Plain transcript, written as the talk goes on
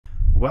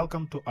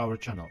Welcome to our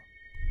channel.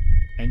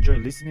 Enjoy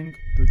listening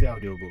to the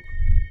audiobook.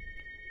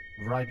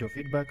 Write your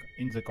feedback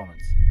in the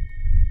comments.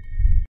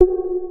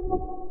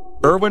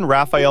 Erwin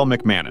Raphael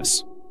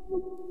McManus.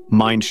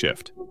 Mind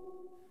shift.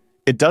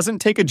 It doesn't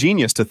take a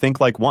genius to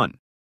think like one.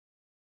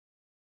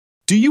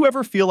 Do you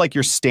ever feel like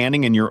you're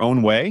standing in your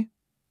own way?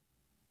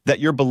 That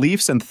your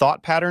beliefs and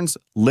thought patterns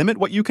limit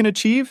what you can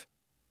achieve?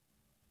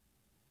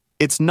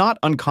 It's not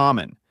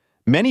uncommon.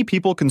 Many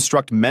people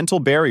construct mental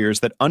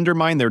barriers that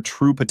undermine their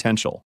true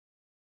potential.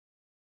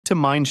 To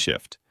Mind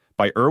Shift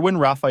by Erwin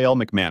Raphael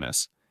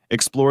McManus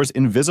explores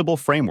invisible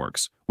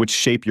frameworks which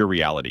shape your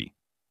reality.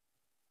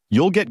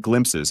 You'll get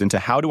glimpses into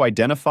how to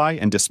identify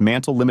and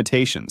dismantle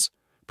limitations,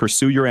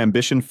 pursue your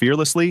ambition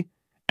fearlessly,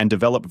 and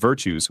develop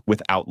virtues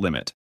without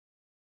limit.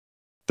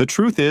 The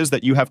truth is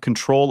that you have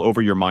control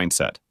over your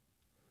mindset.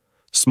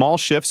 Small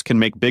shifts can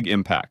make big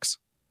impacts.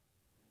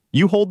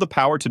 You hold the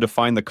power to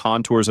define the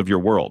contours of your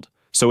world,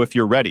 so if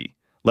you're ready,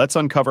 let's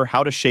uncover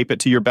how to shape it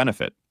to your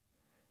benefit,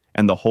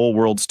 and the whole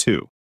world's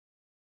too.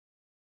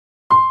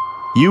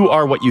 You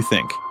are what you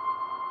think.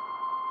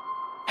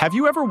 Have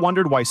you ever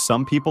wondered why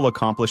some people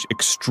accomplish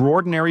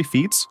extraordinary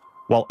feats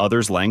while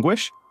others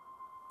languish?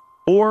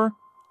 Or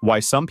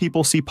why some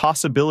people see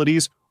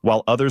possibilities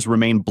while others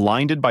remain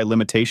blinded by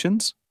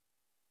limitations?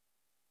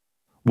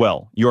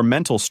 Well, your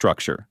mental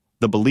structure,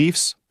 the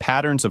beliefs,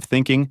 patterns of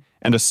thinking,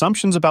 and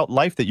assumptions about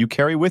life that you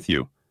carry with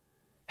you,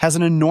 has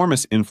an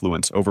enormous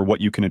influence over what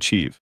you can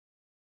achieve.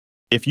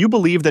 If you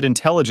believe that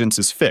intelligence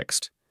is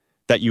fixed,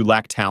 that you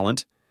lack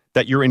talent,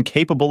 that you're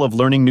incapable of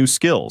learning new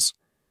skills,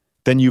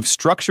 then you've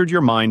structured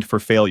your mind for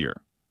failure.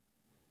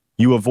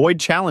 You avoid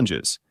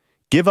challenges,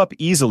 give up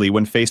easily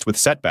when faced with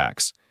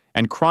setbacks,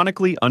 and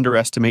chronically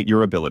underestimate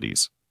your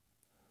abilities.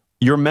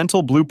 Your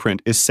mental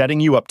blueprint is setting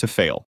you up to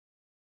fail.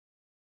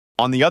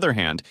 On the other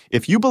hand,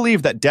 if you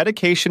believe that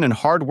dedication and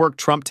hard work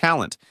trump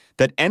talent,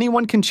 that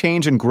anyone can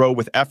change and grow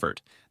with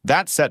effort,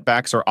 that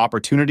setbacks are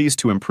opportunities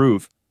to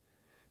improve,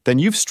 then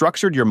you've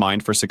structured your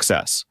mind for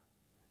success.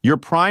 You're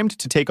primed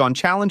to take on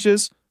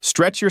challenges,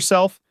 stretch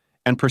yourself,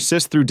 and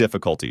persist through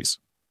difficulties.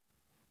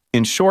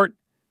 In short,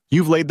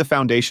 you've laid the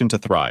foundation to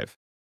thrive.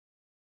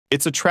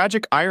 It's a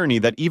tragic irony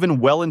that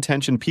even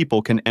well-intentioned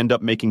people can end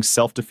up making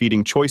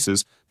self-defeating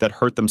choices that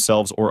hurt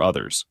themselves or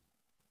others.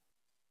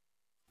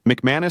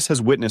 McManus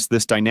has witnessed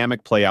this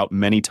dynamic play out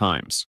many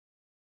times.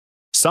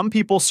 Some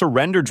people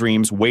surrender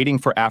dreams waiting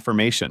for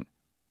affirmation.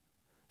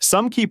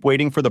 Some keep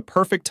waiting for the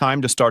perfect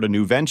time to start a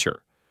new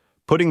venture,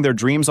 putting their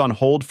dreams on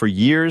hold for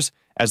years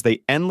as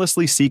they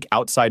endlessly seek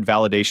outside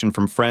validation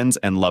from friends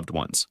and loved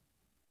ones.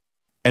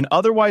 An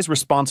otherwise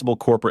responsible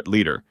corporate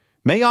leader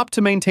may opt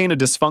to maintain a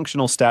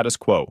dysfunctional status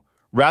quo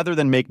rather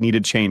than make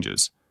needed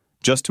changes,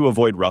 just to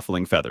avoid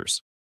ruffling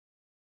feathers.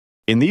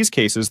 In these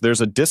cases, there's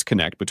a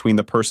disconnect between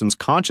the person's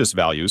conscious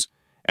values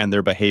and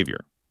their behavior.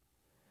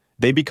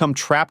 They become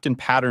trapped in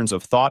patterns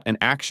of thought and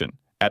action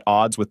at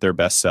odds with their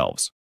best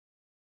selves.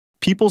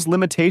 People's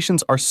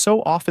limitations are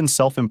so often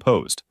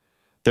self-imposed.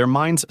 Their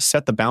minds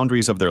set the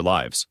boundaries of their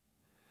lives.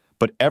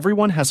 But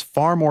everyone has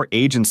far more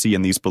agency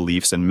in these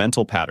beliefs and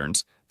mental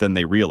patterns than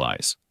they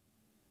realize.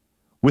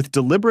 With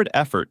deliberate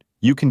effort,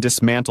 you can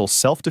dismantle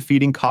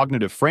self-defeating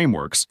cognitive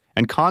frameworks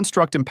and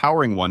construct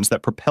empowering ones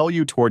that propel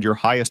you toward your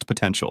highest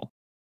potential.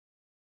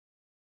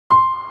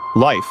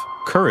 Life,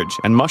 courage,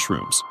 and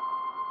mushrooms.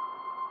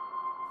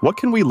 What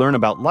can we learn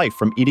about life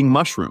from eating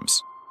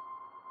mushrooms?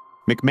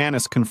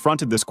 McManus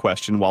confronted this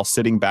question while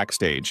sitting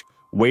backstage,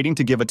 waiting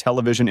to give a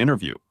television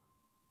interview.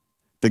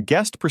 The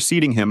guest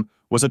preceding him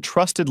was a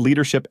trusted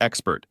leadership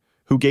expert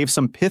who gave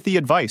some pithy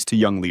advice to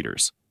young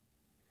leaders.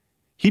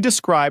 He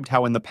described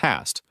how in the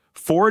past,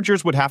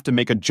 foragers would have to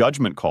make a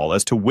judgment call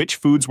as to which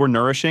foods were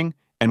nourishing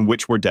and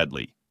which were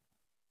deadly.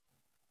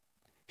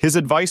 His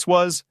advice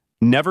was,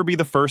 never be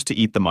the first to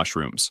eat the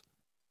mushrooms.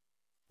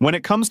 When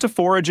it comes to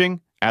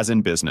foraging, as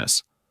in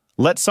business,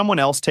 let someone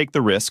else take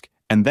the risk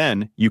and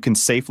then you can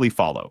safely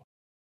follow.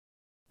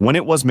 When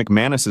it was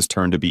McManus's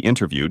turn to be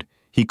interviewed,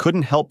 he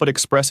couldn't help but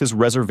express his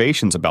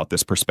reservations about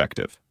this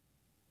perspective.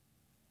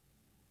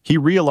 He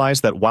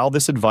realized that while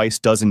this advice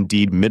does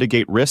indeed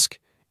mitigate risk,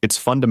 it's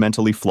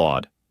fundamentally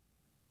flawed.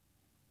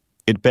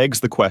 It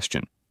begs the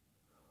question,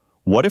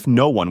 what if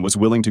no one was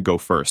willing to go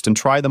first and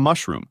try the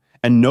mushroom,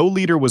 and no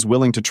leader was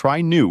willing to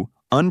try new,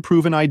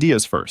 unproven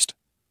ideas first?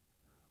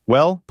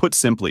 Well, put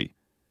simply,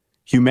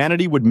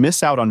 humanity would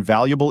miss out on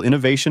valuable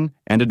innovation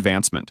and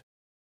advancement.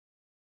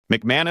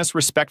 McManus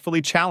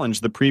respectfully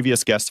challenged the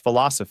previous guest's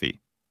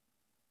philosophy.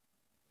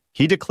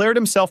 He declared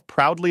himself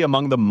proudly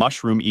among the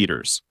mushroom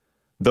eaters,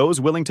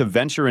 those willing to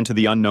venture into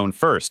the unknown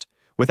first,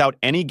 without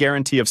any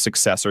guarantee of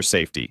success or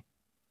safety.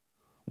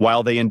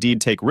 While they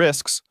indeed take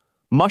risks,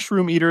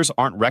 mushroom eaters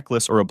aren't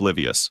reckless or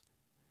oblivious.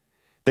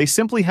 They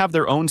simply have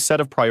their own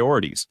set of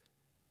priorities.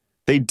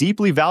 They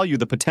deeply value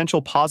the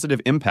potential positive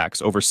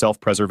impacts over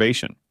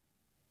self-preservation.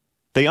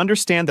 They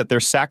understand that their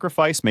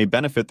sacrifice may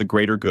benefit the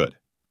greater good.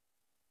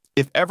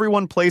 If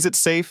everyone plays it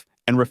safe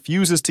and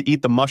refuses to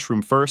eat the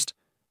mushroom first,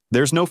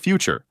 there's no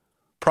future.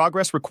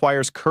 Progress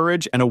requires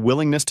courage and a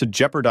willingness to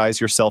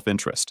jeopardize your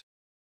self-interest.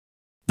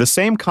 The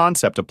same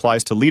concept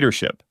applies to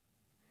leadership.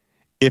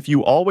 If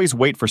you always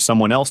wait for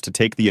someone else to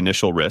take the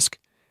initial risk,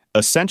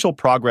 essential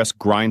progress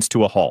grinds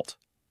to a halt.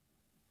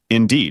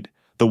 Indeed,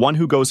 the one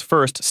who goes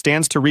first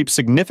stands to reap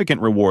significant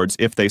rewards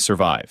if they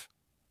survive.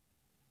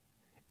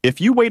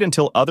 If you wait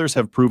until others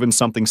have proven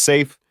something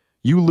safe,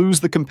 you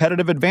lose the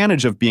competitive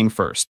advantage of being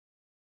first.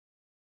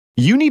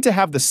 You need to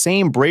have the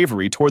same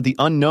bravery toward the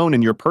unknown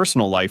in your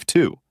personal life,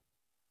 too.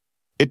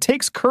 It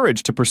takes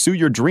courage to pursue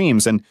your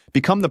dreams and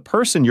become the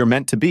person you're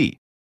meant to be.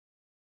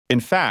 In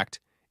fact,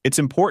 it's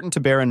important to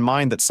bear in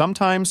mind that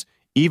sometimes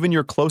even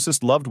your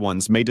closest loved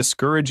ones may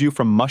discourage you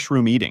from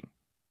mushroom eating.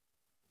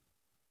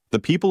 The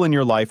people in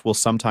your life will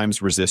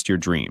sometimes resist your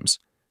dreams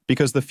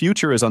because the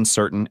future is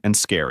uncertain and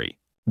scary.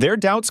 Their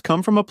doubts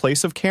come from a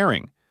place of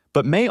caring,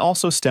 but may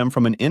also stem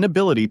from an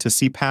inability to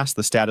see past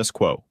the status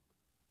quo.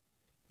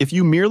 If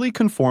you merely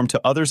conform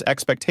to others'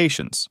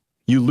 expectations,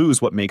 you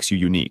lose what makes you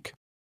unique.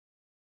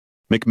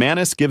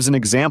 McManus gives an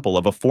example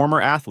of a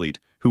former athlete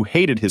who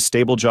hated his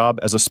stable job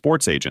as a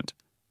sports agent.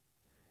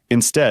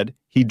 Instead,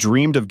 he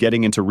dreamed of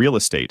getting into real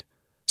estate,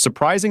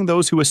 surprising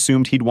those who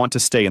assumed he'd want to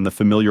stay in the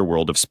familiar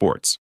world of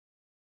sports.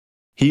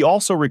 He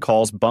also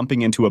recalls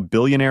bumping into a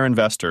billionaire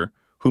investor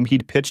whom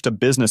he'd pitched a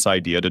business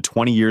idea to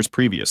 20 years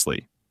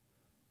previously.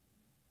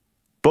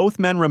 Both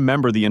men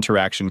remember the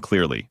interaction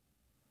clearly.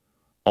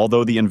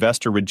 Although the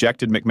investor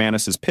rejected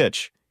McManus's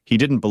pitch, he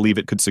didn't believe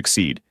it could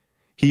succeed.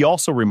 He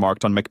also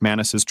remarked on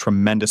McManus's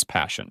tremendous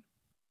passion.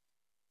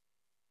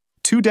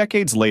 2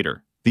 decades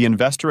later, the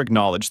investor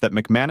acknowledged that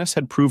McManus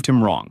had proved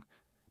him wrong.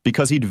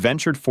 Because he'd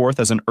ventured forth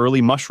as an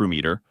early mushroom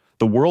eater,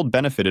 the world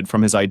benefited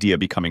from his idea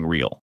becoming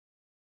real.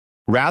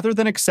 Rather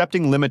than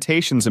accepting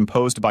limitations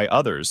imposed by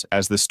others,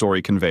 as this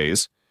story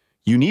conveys,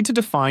 you need to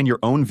define your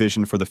own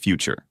vision for the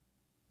future.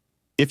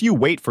 If you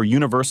wait for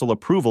universal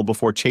approval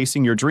before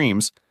chasing your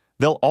dreams,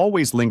 they'll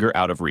always linger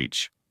out of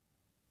reach.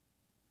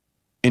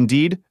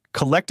 Indeed,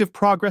 collective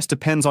progress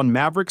depends on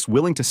mavericks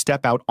willing to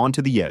step out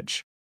onto the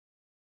edge.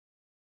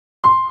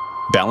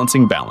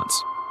 Balancing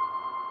balance.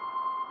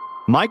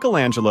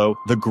 Michelangelo,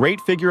 the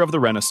great figure of the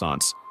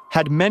Renaissance,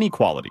 had many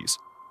qualities: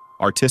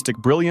 artistic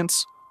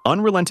brilliance,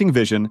 unrelenting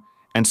vision,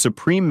 and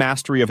supreme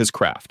mastery of his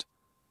craft.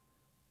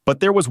 But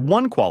there was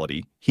one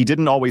quality he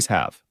didn't always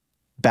have: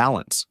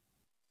 balance.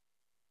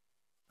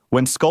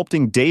 When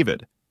sculpting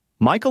David,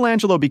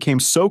 Michelangelo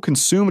became so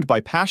consumed by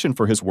passion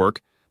for his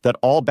work that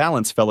all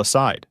balance fell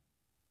aside.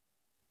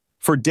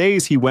 For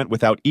days he went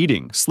without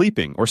eating,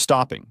 sleeping, or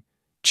stopping,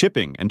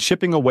 chipping and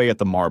chipping away at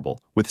the marble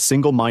with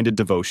single-minded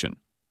devotion.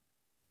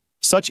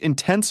 Such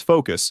intense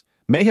focus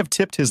may have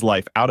tipped his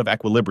life out of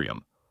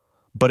equilibrium,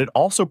 but it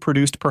also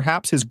produced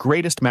perhaps his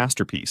greatest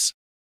masterpiece.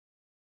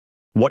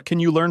 What can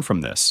you learn from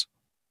this?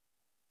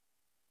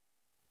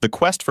 The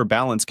quest for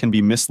balance can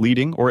be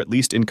misleading or at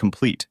least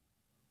incomplete.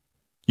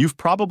 You've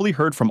probably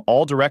heard from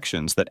all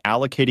directions that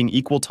allocating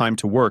equal time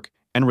to work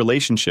and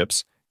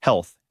relationships,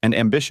 health, and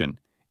ambition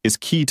is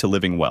key to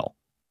living well.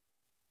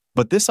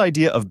 But this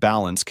idea of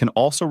balance can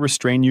also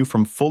restrain you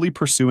from fully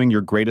pursuing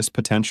your greatest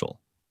potential.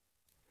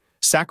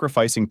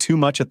 Sacrificing too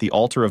much at the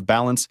altar of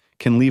balance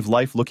can leave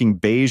life looking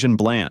beige and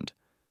bland,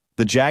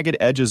 the jagged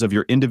edges of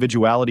your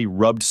individuality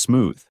rubbed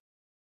smooth.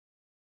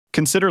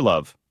 Consider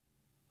love.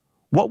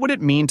 What would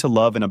it mean to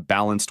love in a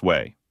balanced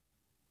way?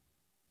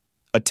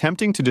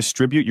 Attempting to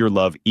distribute your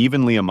love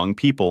evenly among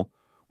people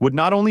would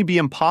not only be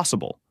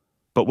impossible,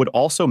 but would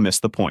also miss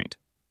the point.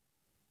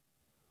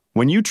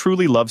 When you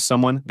truly love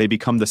someone, they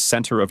become the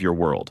center of your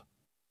world.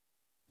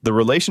 The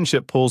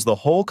relationship pulls the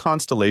whole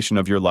constellation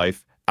of your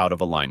life out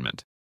of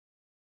alignment.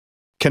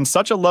 Can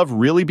such a love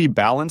really be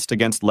balanced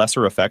against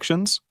lesser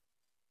affections?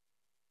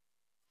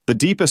 The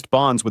deepest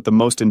bonds with the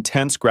most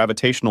intense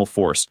gravitational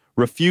force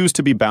refuse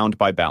to be bound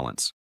by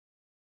balance.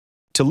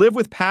 To live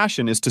with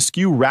passion is to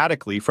skew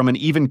radically from an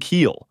even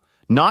keel,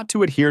 not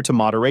to adhere to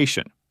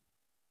moderation.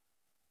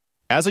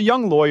 As a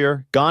young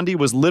lawyer, Gandhi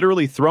was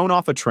literally thrown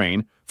off a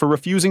train for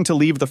refusing to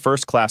leave the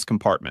first-class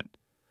compartment,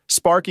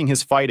 sparking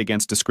his fight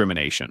against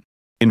discrimination.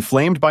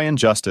 Inflamed by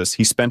injustice,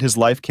 he spent his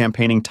life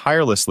campaigning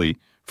tirelessly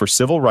for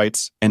civil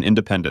rights and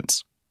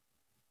independence.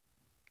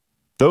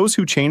 Those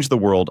who change the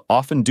world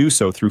often do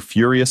so through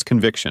furious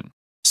conviction.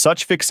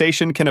 Such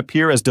fixation can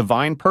appear as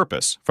divine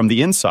purpose from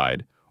the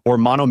inside or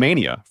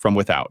monomania from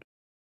without.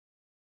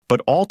 But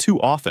all too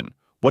often,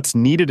 what's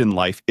needed in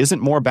life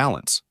isn't more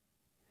balance.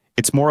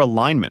 It's more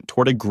alignment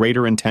toward a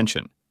greater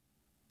intention.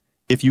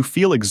 If you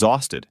feel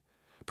exhausted,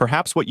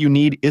 perhaps what you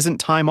need isn't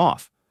time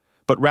off,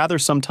 but rather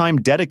some time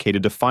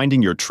dedicated to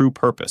finding your true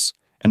purpose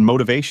and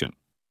motivation.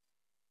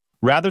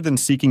 Rather than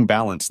seeking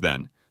balance,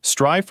 then,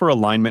 strive for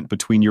alignment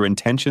between your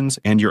intentions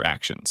and your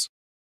actions.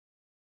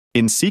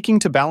 In seeking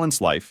to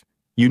balance life,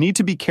 you need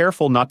to be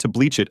careful not to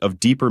bleach it of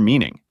deeper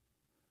meaning.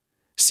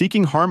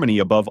 Seeking harmony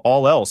above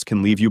all else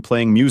can leave you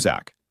playing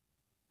muzak.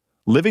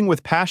 Living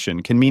with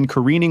passion can mean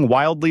careening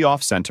wildly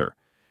off-center,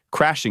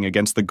 crashing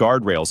against the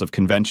guardrails of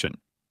convention.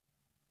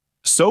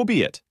 So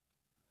be it.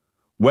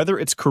 Whether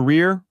it's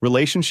career,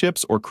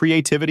 relationships, or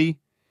creativity,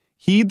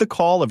 heed the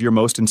call of your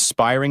most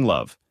inspiring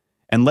love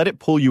and let it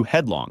pull you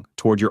headlong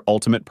toward your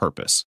ultimate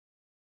purpose.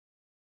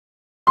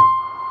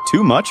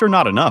 Too much or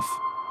not enough?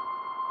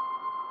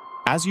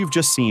 As you've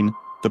just seen,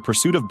 the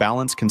pursuit of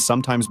balance can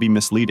sometimes be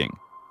misleading.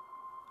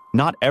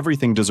 Not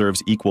everything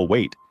deserves equal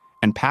weight,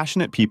 and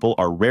passionate people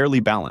are rarely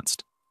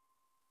balanced.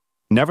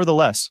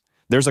 Nevertheless,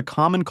 there's a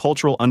common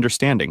cultural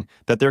understanding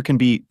that there can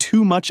be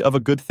too much of a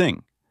good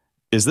thing.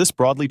 Is this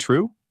broadly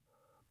true?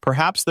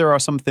 Perhaps there are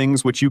some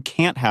things which you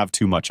can't have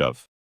too much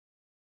of.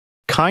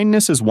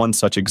 Kindness is one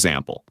such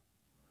example.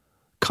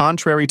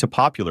 Contrary to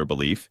popular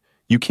belief,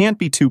 you can't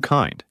be too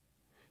kind.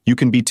 You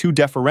can be too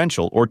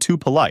deferential or too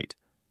polite,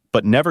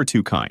 but never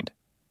too kind.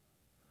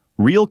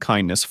 Real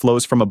kindness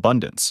flows from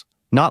abundance,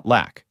 not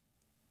lack.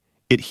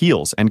 It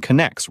heals and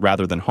connects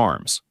rather than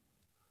harms.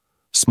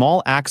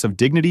 Small acts of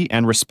dignity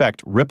and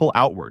respect ripple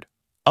outward,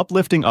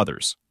 uplifting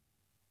others.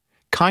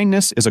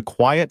 Kindness is a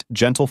quiet,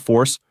 gentle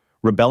force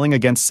rebelling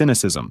against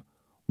cynicism,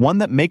 one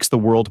that makes the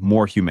world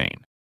more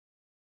humane.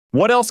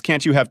 What else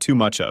can't you have too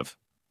much of?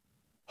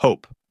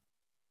 Hope.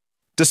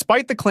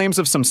 Despite the claims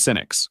of some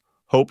cynics,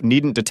 hope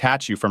needn't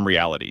detach you from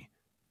reality.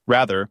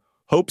 Rather,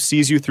 hope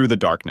sees you through the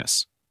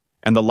darkness,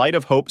 and the light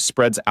of hope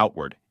spreads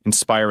outward,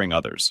 inspiring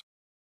others.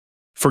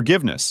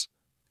 Forgiveness,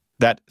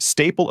 that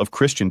staple of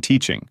Christian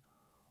teaching,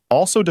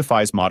 also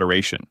defies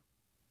moderation.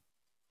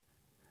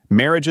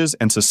 Marriages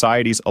and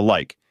societies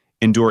alike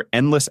endure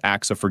endless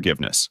acts of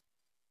forgiveness,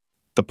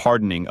 the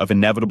pardoning of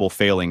inevitable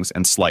failings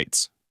and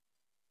slights.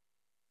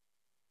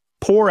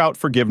 Pour out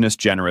forgiveness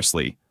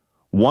generously.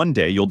 One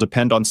day you'll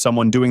depend on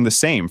someone doing the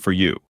same for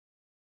you.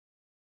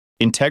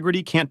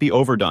 Integrity can't be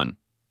overdone.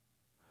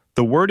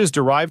 The word is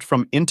derived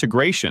from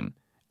integration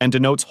and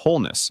denotes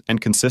wholeness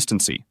and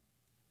consistency.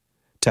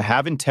 To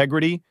have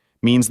integrity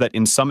means that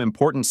in some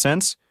important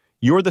sense,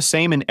 you're the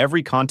same in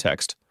every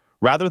context,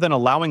 rather than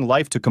allowing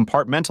life to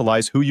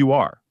compartmentalize who you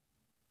are.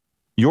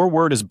 Your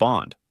word is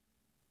bond.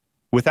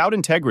 Without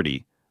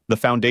integrity, the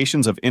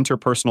foundations of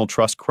interpersonal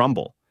trust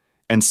crumble,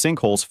 and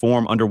sinkholes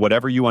form under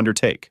whatever you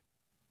undertake.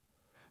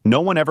 No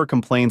one ever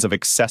complains of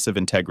excessive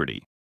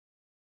integrity.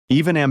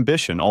 Even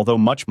ambition, although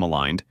much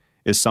maligned,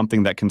 is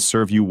something that can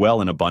serve you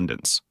well in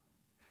abundance.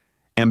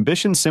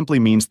 Ambition simply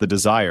means the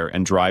desire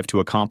and drive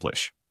to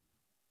accomplish.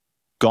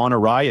 Gone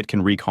awry, it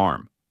can wreak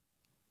harm.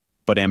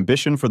 But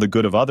ambition for the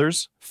good of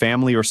others,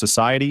 family, or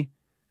society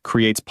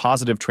creates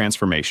positive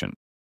transformation.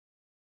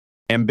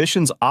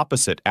 Ambition's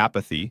opposite,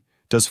 apathy,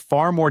 does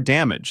far more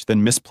damage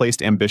than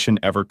misplaced ambition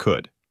ever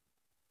could.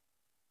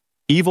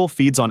 Evil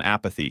feeds on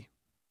apathy.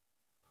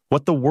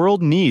 What the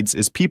world needs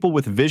is people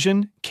with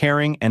vision,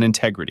 caring, and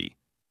integrity.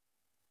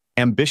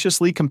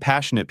 Ambitiously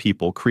compassionate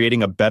people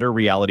creating a better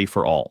reality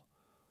for all.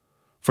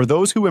 For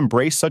those who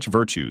embrace such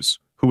virtues,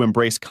 who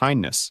embrace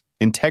kindness,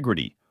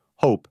 integrity,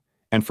 hope,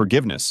 and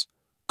forgiveness,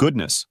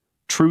 goodness,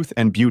 truth,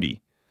 and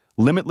beauty,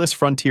 limitless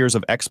frontiers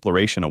of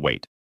exploration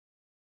await.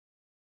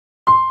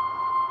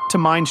 To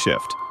Mind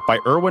Shift by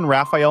Erwin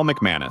Raphael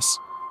McManus,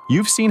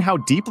 you've seen how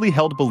deeply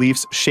held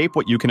beliefs shape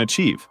what you can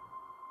achieve.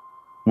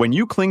 When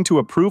you cling to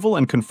approval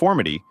and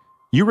conformity,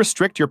 you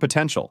restrict your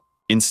potential.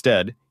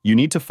 Instead, you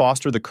need to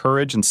foster the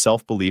courage and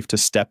self-belief to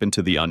step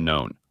into the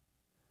unknown.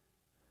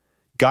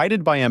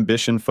 Guided by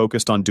ambition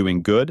focused on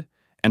doing good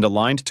and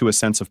aligned to a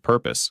sense of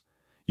purpose,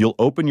 you'll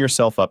open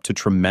yourself up to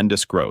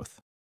tremendous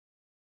growth.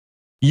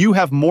 You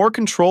have more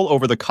control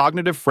over the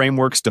cognitive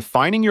frameworks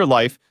defining your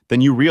life than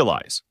you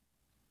realize.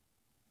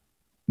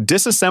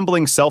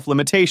 Disassembling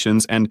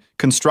self-limitations and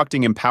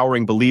constructing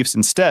empowering beliefs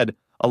instead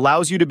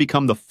allows you to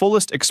become the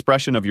fullest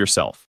expression of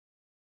yourself.